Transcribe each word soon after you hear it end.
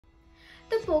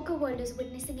The poker world is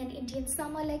witnessing an Indian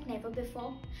summer like never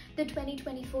before. The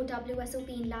 2024 WSOP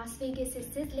in Las Vegas is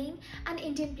sizzling, and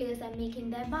Indian players are making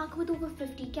their mark with over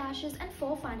 50 cashes and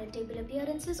 4 final table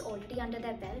appearances already under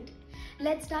their belt.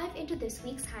 Let's dive into this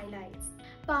week's highlights.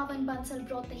 Paawan Bansal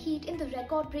brought the heat in the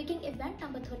record-breaking event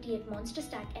number 30 at Monster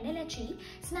Stack NLHE,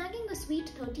 snagging a sweet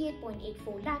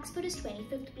 38.84 lakhs for his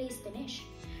 25th place finish.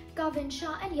 Kavin,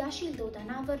 Shah and Yasheel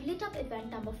Doddanavar lit up event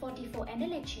number 44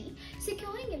 NLHE,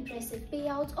 securing impressive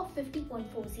payouts of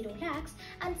 50.40 lakhs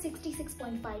and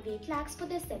 66.58 lakhs for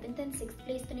their 7th and 6th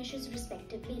place finishes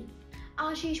respectively.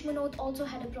 Ashish Munot also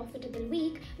had a profitable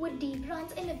week with deep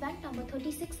runs in event number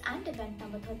 36 and event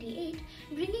number 38,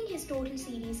 bringing his total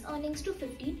series earnings to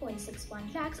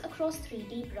 15.61 lakhs across 3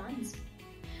 deep runs.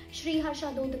 Shri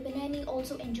Harsha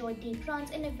also enjoyed deep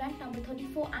runs in event number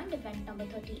 34 and event number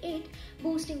 38,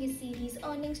 boosting his series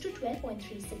earnings to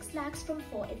 12.36 lakhs from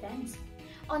 4 events.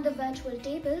 On the virtual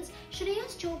tables,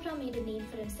 Shreyas Chopra made a name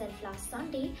for himself last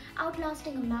Sunday,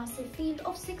 outlasting a massive field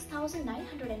of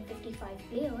 6,955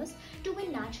 players to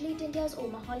win Naturally India's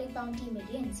Omaholic Bounty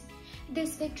Millions.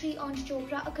 This victory earned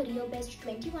Chopra a career-best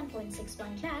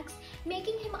 21.61 lakhs,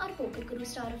 making him our Poker Guru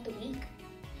Star of the Week.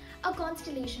 A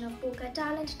constellation of poker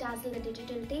talent dazzled the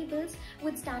digital tables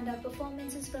with standout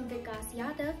performances from Vikas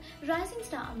Yadav, rising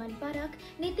star Aman Parak,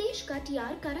 Nitesh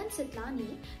Katiyar, Karan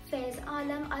Sitlani, Faiz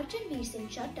Alam, Arjanveer Singh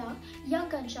Chadda, young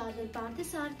Ganshadal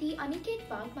Parthisarthi, Aniket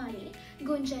Wagmare,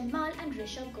 Gunjan Mal and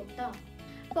Rishabh Gupta.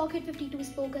 Pocket 52's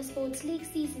Poker Sports League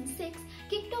Season 6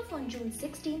 kicked off on June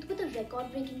 16th with a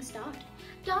record-breaking start.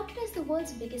 Touted as the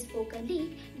world's biggest poker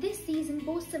league, this season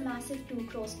boasts a massive 2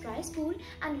 crore prize pool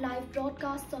and live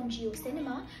broadcasts on Jio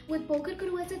Cinema with Poker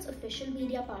Guru as its official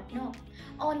media partner.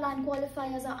 Online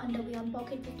qualifiers are underway on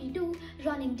Pocket 52,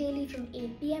 running daily from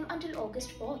 8 PM until August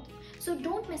 4th. So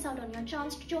don't miss out on your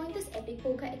chance to join this epic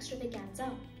poker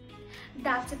extravaganza.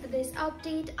 That's it for this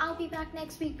update. I'll be back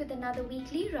next week with another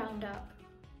weekly roundup.